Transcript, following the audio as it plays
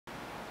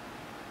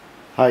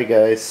Hi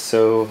guys,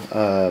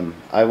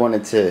 I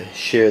wanted to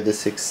share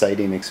this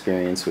exciting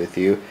experience with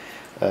you.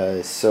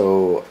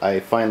 So I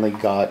finally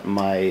got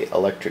my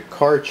electric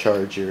car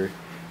charger,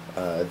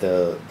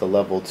 the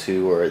level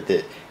 2, or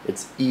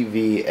it's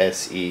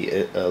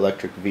EVSE,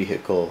 electric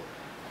vehicle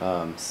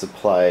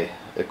supply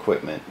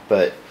equipment,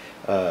 but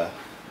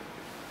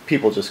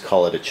people just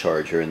call it a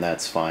charger and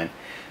that's fine.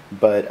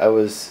 But I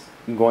was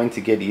going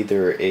to get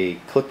either a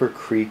Clipper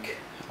Creek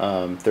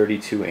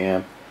 32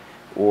 amp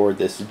or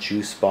this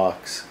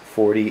JuiceBox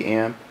 40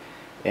 amp,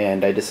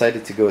 and I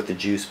decided to go with the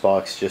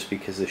JuiceBox just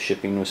because the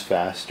shipping was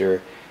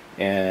faster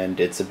and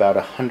it's about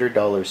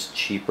 $100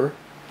 cheaper.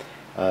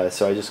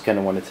 So I just kind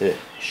of wanted to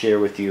share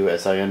with you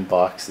as I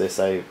unbox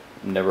this. I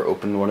never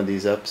opened one of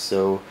these up,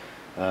 so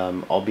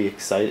I'll be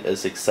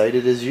as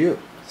excited as you.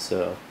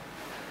 So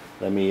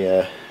let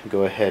me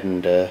go ahead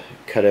and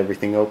cut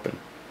everything open.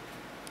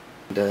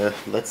 And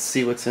let's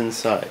see what's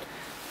inside.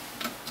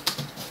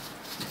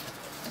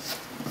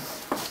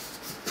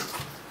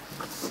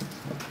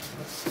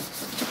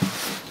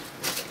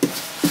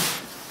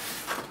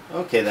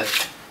 Okay,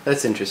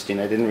 that's interesting.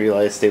 I didn't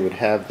realize they would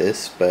have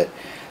this, but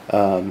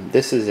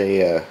this is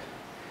a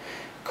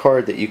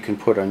card that you can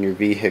put on your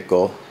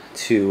vehicle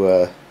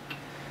to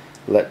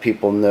let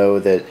people know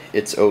that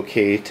it's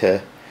okay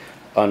to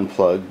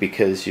unplug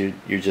because you're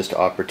just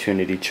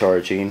opportunity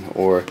charging,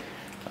 or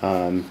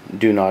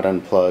do not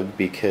unplug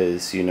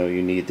because you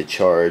need the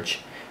charge,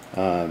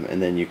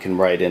 and then you can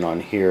write in on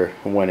here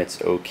when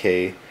it's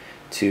okay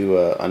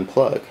to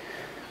unplug.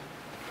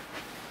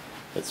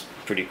 That's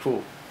pretty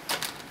cool.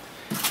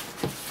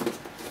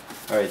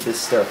 Alright,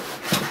 this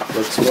stuff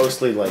looks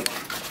mostly like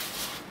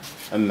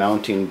a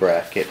mounting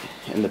bracket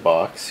in the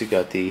box. You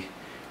got the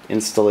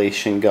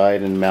installation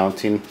guide and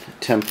mounting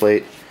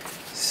template.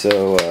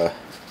 So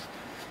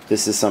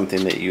this is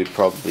something that you'd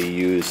probably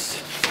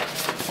use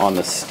on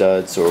the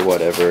studs or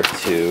whatever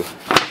to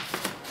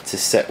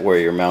set where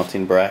your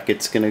mounting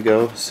bracket's gonna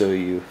go. So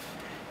you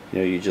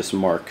just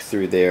mark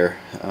through there,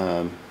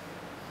 and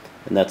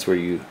that's where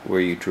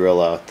you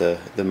drill out the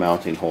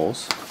mounting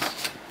holes.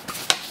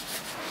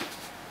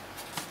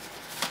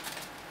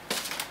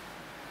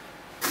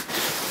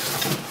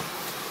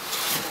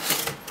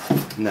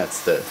 And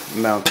that's the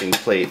mounting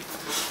plate.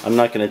 I'm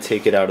not going to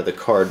take it out of the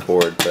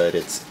cardboard, but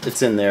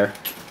it's in there.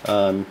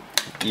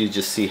 You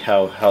just see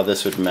how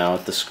this would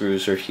mount. The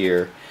screws are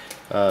here,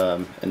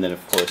 and then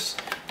of course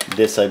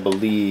this, I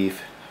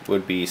believe,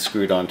 would be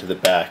screwed onto the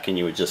back, and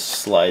you would just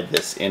slide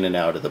this in and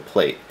out of the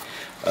plate.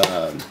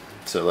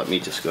 So let me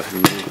just go ahead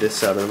and move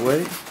this out of the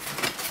way.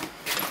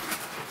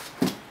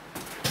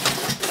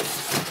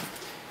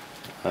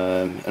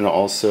 And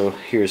also,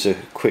 here's a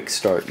quick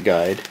start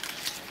guide.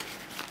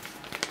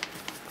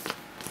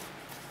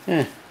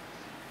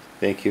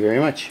 Thank you very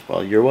much.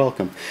 Well, you're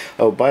welcome.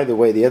 Oh, by the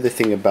way, the other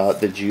thing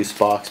about the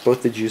JuiceBox,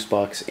 both the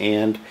JuiceBox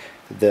and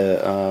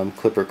the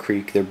Clipper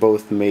Creek, they're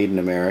both made in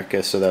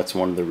America, so that's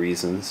one of the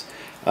reasons.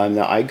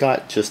 Now, I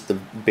got just the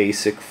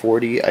basic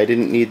 40. I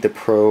didn't need the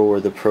Pro or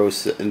the Pro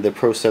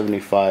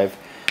 75.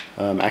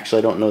 Actually,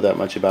 I don't know that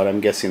much about it. I'm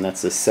guessing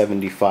that's a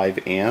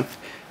 75 amp.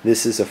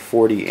 This is a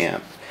 40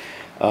 amp.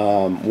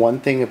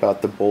 One thing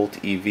about the Bolt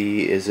EV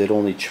is it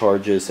only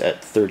charges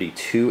at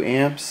 32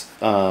 amps,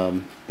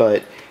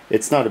 but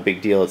it's not a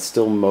big deal. It's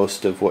still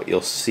most of what you'll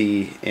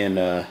see in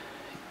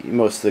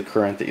most of the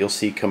current that you'll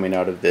see coming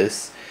out of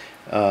this,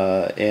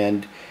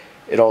 and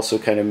it also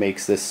kind of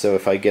makes this so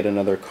if I get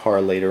another car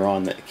later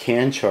on that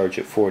can charge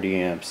at 40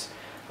 amps,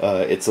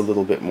 it's a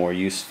little bit more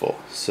useful.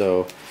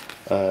 So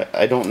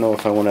I don't know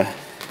if I want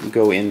to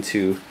go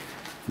into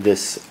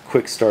this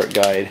quick start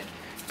guide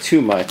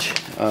too much.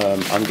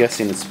 I'm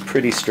guessing it's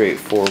pretty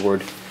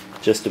straightforward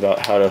just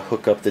about how to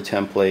hook up the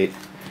template,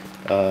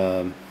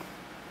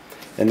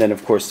 and then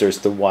of course there's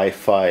the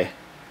Wi-Fi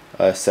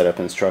setup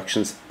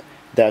instructions.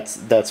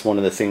 That's one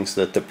of the things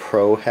that the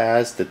Pro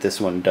has that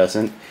this one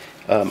doesn't.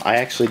 I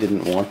actually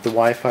didn't want the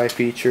Wi-Fi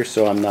feature,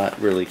 so I'm not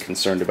really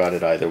concerned about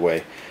it either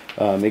way.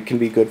 It can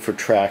be good for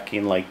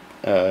tracking like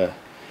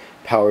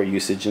power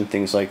usage and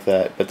things like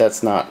that, but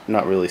that's not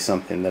really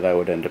something that I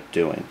would end up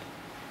doing.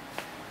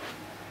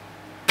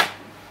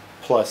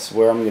 Plus,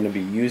 where I'm going to be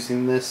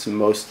using this,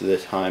 most of the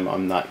time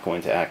I'm not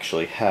going to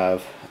actually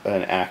have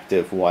an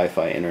active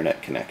Wi-Fi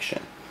internet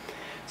connection.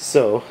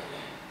 So,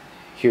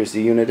 here's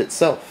the unit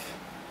itself.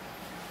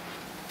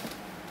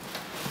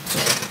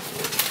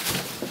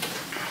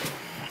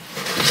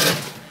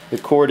 The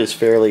cord is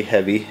fairly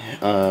heavy.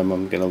 I'm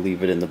going to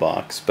leave it in the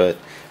box, but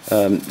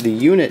the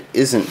unit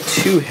isn't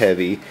too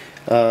heavy,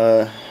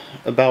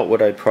 about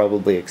what I'd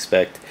probably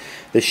expect.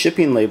 The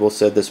shipping label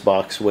said this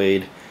box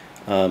weighed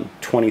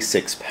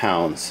 26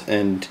 pounds,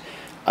 and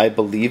I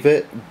believe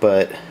it,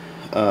 but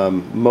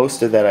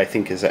most of that I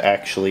think is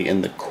actually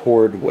in the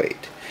cord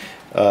weight.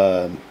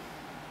 But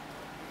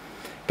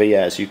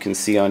yeah, as you can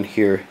see on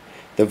here,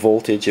 the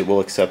voltage, it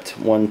will accept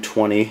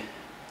 120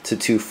 to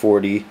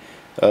 240,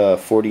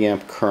 40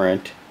 amp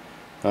current.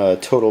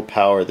 Total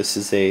power, this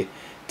is a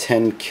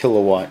 10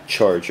 kilowatt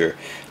charger.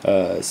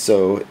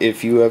 So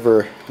if you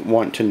ever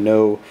want to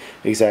know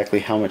exactly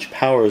how much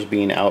power is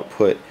being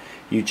output,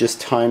 you just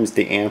times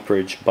the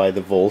amperage by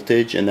the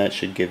voltage, and that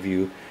should give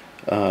you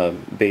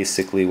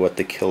basically what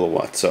the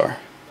kilowatts are.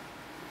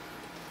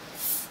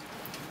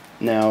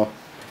 Now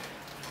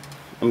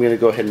I'm going to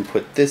go ahead and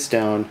put this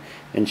down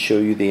and show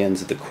you the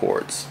ends of the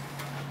cords.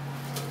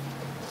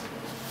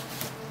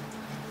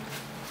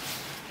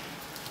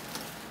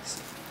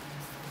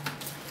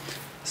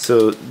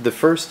 So the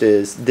first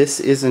is, this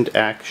isn't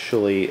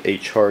actually a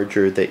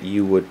charger that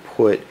you would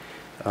put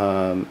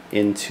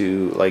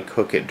into, like,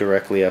 hook it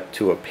directly up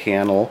to a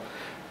panel.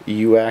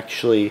 You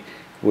actually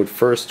would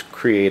first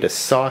create a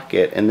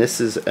socket, and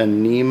this is a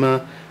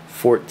NEMA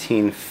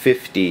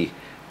 1450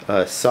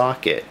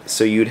 socket.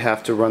 So you'd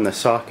have to run the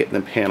socket in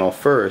the panel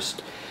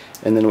first,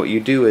 and then what you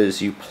do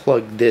is you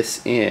plug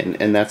this in,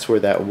 and that's where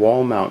that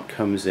wall mount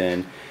comes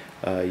in.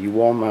 You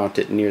wall mount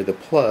it near the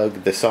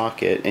plug, the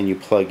socket, and you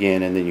plug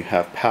in, and then you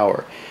have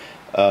power.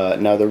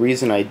 Now the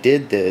reason I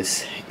did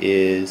this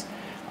is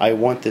I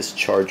want this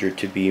charger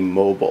to be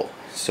mobile.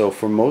 So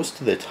for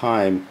most of the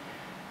time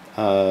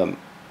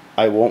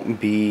I won't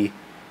be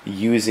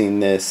using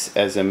this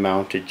as a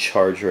mounted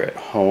charger at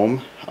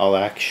home. I'll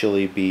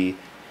actually be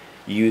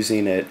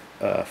using it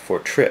for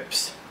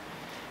trips.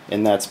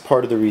 And that's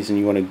part of the reason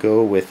you want to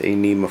go with a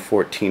NEMA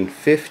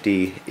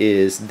 1450,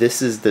 is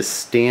this is the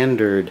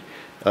standard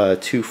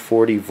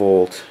 240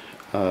 volt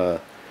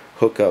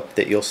hookup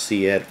that you'll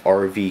see at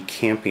RV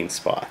camping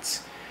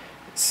spots.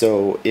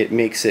 So it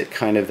makes it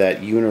kind of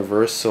that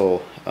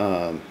universal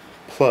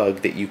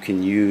plug that you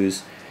can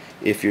use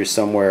if you're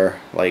somewhere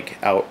like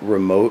out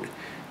remote.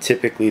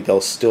 Typically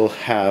they'll still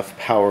have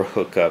power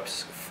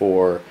hookups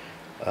for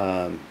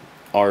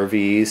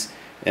RVs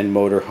and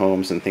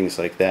motorhomes and things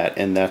like that,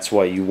 and that's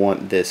why you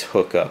want this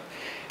hookup.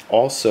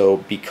 Also,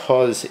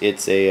 because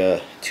it's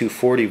a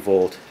 240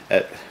 volt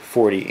at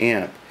 40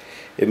 amp,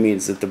 it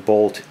means that the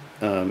Bolt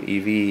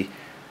EV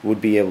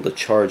would be able to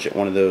charge at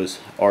one of those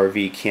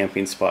RV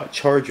camping spot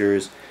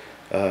chargers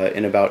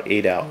in about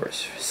 8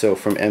 hours. So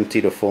from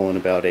empty to full in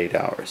about 8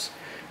 hours,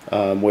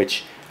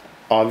 which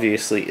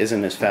obviously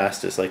isn't as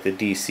fast as like the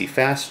DC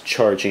fast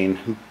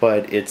charging,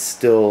 but it's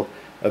still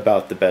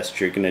about the best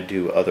you're going to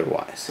do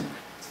otherwise.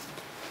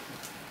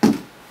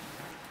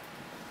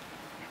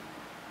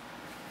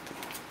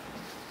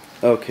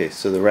 Okay,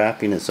 so the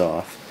wrapping is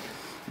off.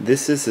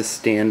 This is a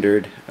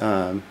standard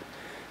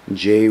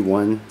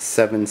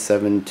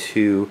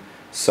J1772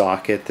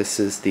 socket. This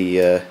is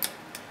the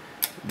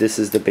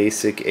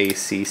basic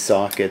AC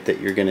socket that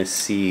you're going to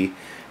see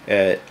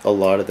at a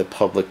lot of the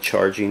public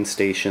charging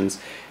stations.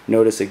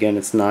 Notice again,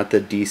 it's not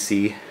the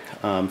DC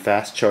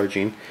fast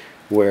charging,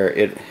 where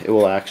it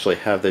will actually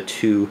have the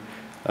two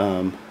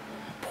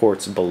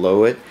ports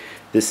below it.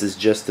 This is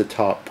just the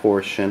top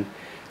portion.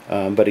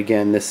 But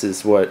again, this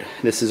is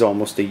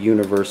almost a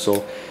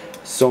universal.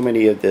 So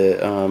many of the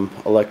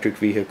electric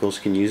vehicles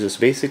can use this.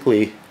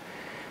 Basically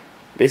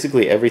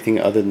everything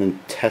other than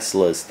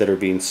Teslas that are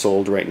being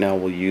sold right now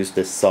will use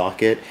this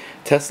socket.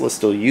 Tesla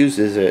still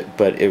uses it,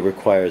 but it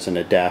requires an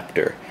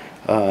adapter.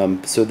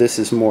 So this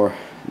is more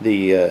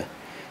the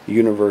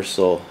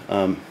universal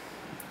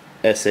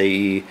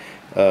SAE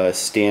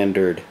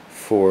standard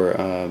for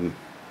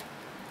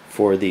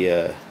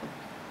the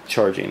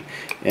charging.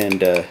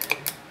 And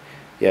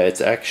yeah,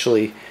 it's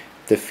actually,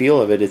 the feel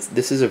of it,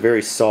 this is a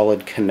very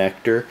solid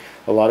connector.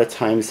 A lot of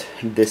times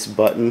this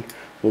button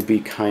will be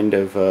kind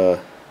of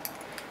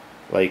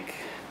like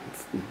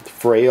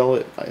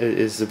frail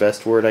is the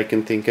best word I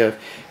can think of.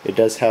 It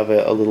does have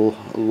a little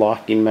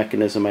locking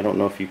mechanism. I don't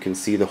know if you can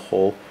see the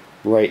hole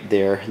right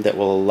there that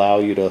will allow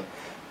you to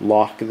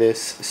lock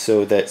this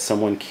so that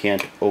someone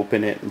can't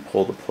open it and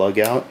pull the plug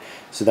out.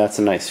 So that's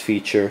a nice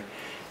feature.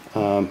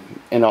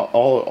 And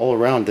all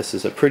around, this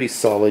is a pretty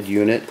solid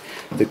unit.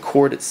 The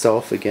cord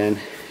itself, again,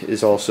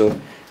 is also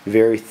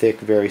very thick,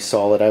 very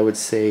solid. I would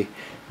say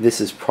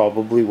this is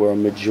probably where a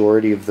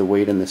majority of the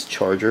weight in this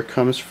charger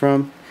comes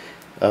from.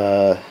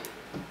 You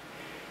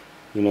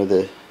know,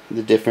 the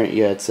different,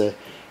 yeah, it's a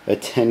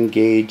 10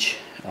 gauge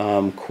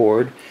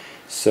cord,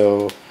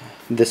 so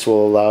this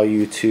will allow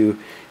you to,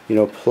 you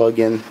know, plug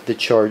in the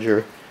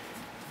charger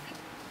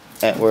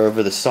at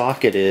wherever the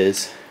socket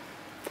is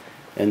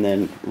and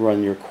then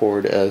run your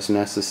cord as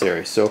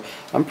necessary. So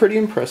I'm pretty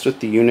impressed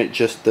with the unit,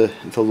 just the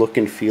look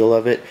and feel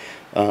of it.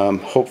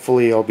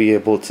 Hopefully I'll be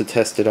able to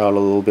test it out a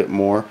little bit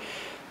more.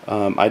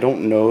 I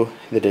don't know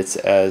that it's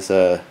as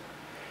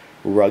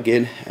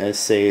rugged as,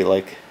 say,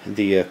 like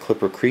the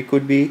Clipper Creek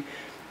would be,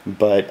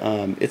 but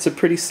it's a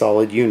pretty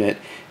solid unit,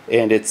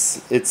 and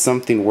it's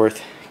something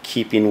worth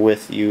keeping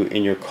with you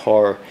in your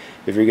car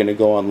if you're going to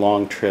go on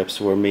long trips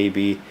where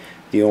maybe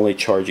the only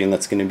charging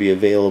that's going to be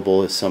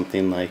available is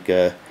something like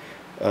an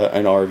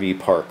RV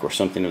park or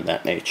something of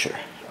that nature.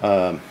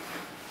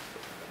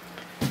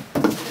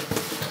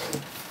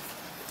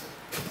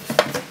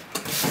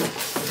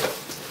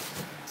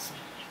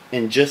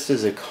 And just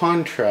as a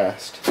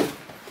contrast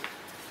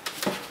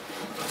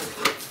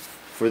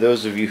for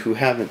those of you who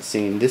haven't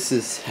seen, this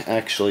is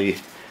actually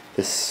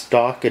the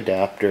stock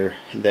adapter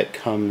that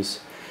comes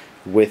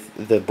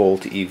with the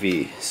Bolt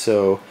EV.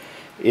 So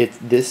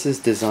this is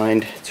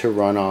designed to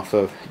run off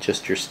of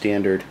just your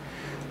standard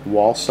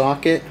wall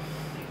socket.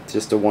 It's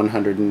just a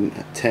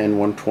 110,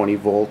 120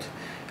 volt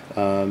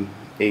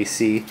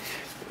AC.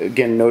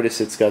 Again,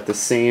 notice it's got the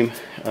same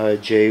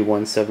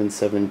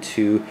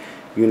J1772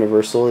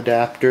 universal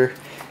adapter,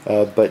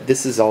 but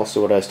this is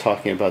also what I was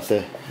talking about.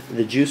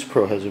 The Juice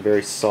Pro has a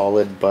very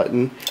solid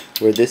button,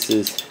 where this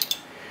is,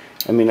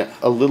 I mean,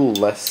 a little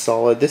less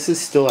solid. This is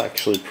still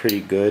actually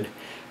pretty good,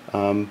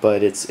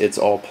 but it's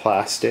all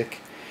plastic,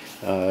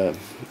 but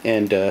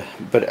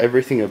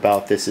everything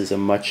about this is a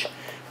much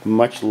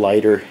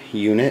lighter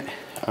unit,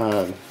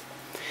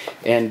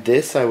 and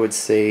this, I would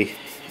say,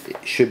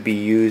 should be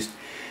used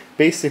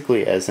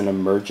basically as an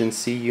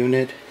emergency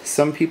unit.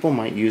 Some people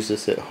might use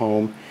this at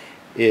home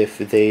if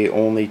they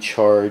only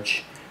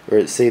charge,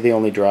 or say they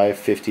only drive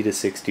 50 to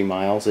 60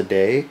 miles a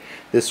day.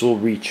 This will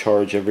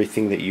recharge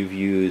everything that you've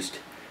used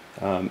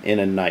in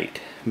a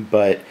night.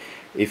 But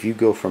if you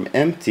go from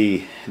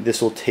empty, this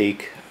will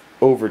take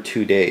over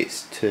 2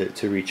 days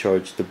to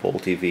recharge the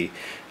Bolt EV.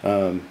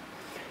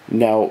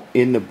 Now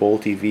in the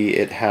Bolt EV,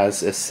 it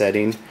has a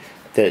setting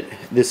that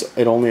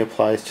it only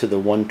applies to the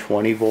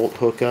 120 volt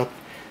hookup,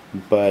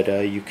 but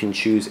you can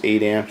choose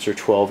 8 amps or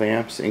 12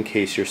 amps in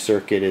case your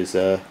circuit is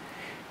a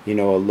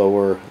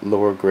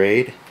lower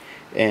grade.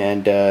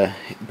 And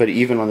but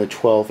even on the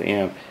 12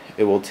 amp,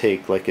 it will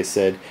take, like I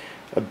said,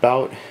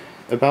 about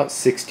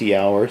 60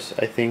 hours,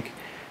 I think,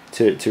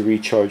 to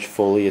recharge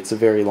fully. It's a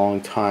very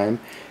long time,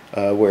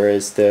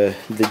 whereas the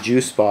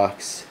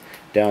JuiceBox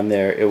down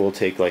there, it will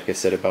take, like I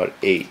said, about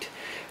 8.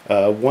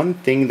 One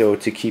thing though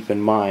to keep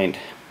in mind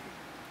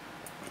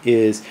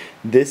is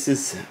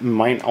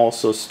might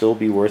also still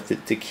be worth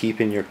it to keep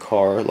in your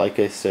car, like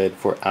I said,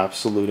 for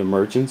absolute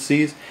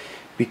emergencies,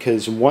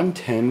 because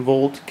 110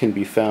 volt can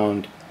be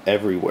found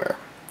everywhere.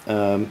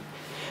 The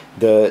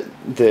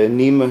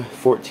NEMA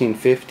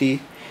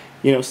 1450,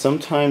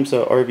 sometimes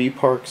RV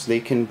parks, they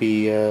can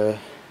be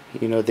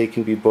they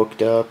can be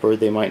booked up, or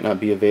they might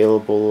not be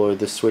available, or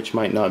the switch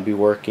might not be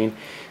working.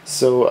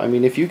 So I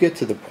mean, if you get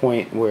to the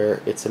point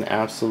where it's an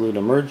absolute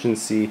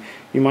emergency,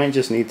 you might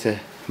just need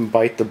to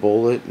bite the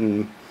bullet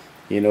and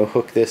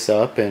hook this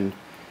up and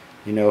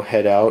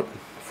head out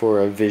for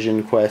a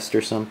vision quest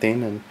or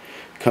something, and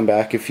come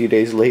back a few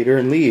days later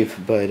and leave.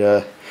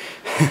 But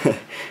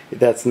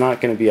that's not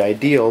going to be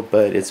ideal,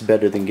 but it's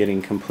better than getting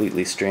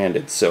completely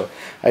stranded. So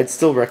I'd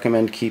still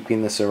recommend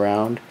keeping this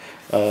around.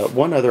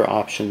 One other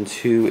option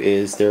too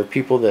is there are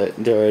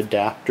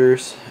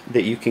adapters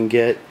that you can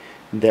get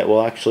that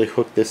will actually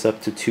hook this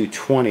up to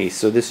 220.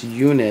 So this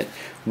unit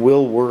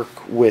will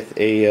work with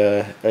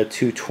a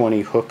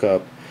 220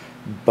 hookup,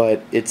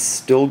 but it's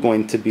still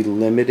going to be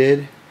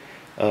limited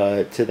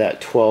to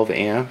that 12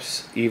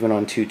 amps even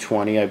on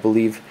 220. I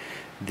believe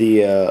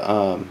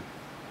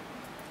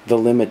the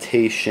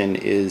limitation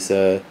is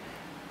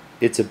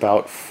it's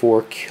about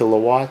 4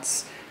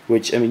 kilowatts,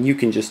 which, I mean, you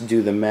can just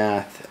do the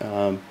math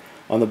on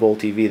the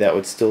Bolt EV. That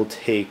would still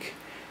take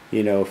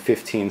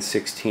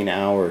 15-16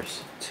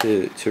 hours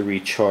to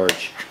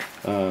recharge,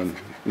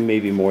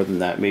 maybe more than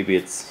that. Maybe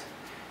it's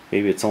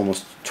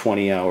almost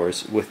 20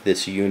 hours with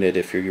this unit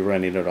if you're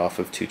running it off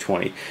of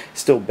 220.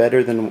 Still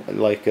better than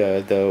like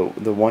the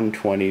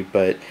 120,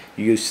 but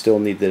you still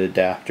need the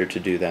adapter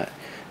to do that.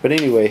 But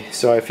anyway,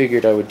 so I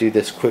figured I would do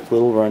this quick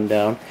little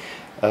rundown.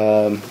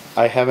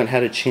 I haven't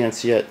had a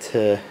chance yet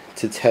to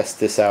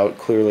test this out.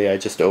 Clearly, I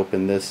just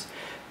opened this.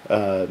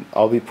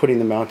 I'll be putting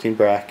the mounting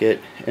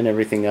bracket and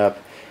everything up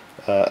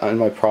on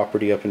my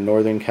property up in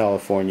Northern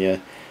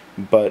California,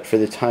 but for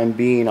the time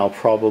being, I'll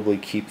probably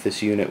keep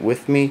this unit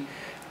with me,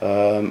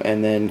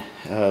 and then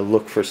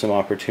look for some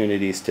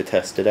opportunities to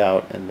test it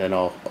out, and then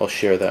I'll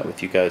share that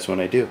with you guys when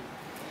I do.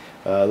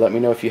 Let me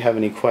know if you have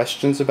any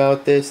questions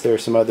about this. There are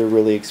some other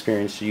really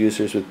experienced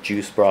users with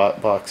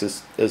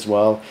JuiceBoxes as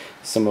well.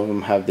 Some of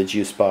them have the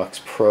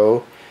JuiceBox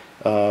Pro,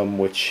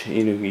 which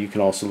you can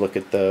also look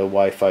at the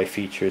Wi-Fi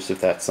features if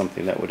that's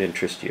something that would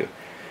interest you.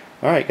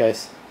 Alright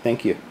guys,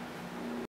 thank you.